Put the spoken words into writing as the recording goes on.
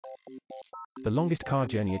The longest car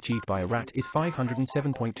journey achieved by a rat is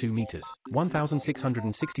 507.2 meters,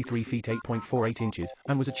 1,663 feet 8.48 inches,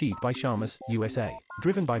 and was achieved by Sharmas, USA,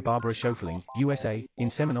 driven by Barbara Schoefling, USA,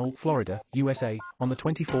 in Seminole, Florida, USA, on the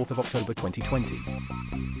 24th of October 2020.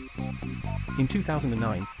 In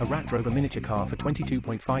 2009, a rat drove a miniature car for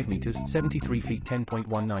 22.5 meters, 73 feet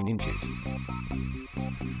 10.19 inches.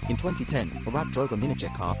 In 2010, a rat drove a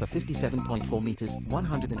miniature car for 57.4 meters,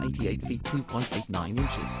 188 feet 2.89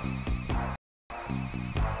 inches.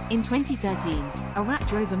 In 2013, a rat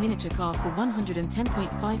drove a miniature car for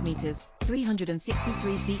 110.5 meters,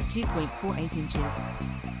 363 feet 2.48 inches.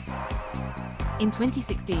 In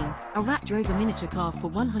 2016, a rat drove a miniature car for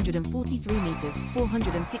 143 meters,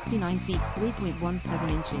 469 feet 3.17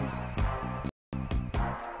 inches.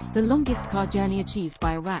 The longest car journey achieved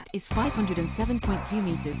by a rat is 507.2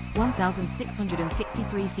 meters,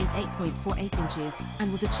 1,663 feet 8.48 inches,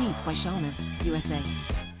 and was achieved by Sharmas,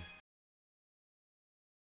 USA.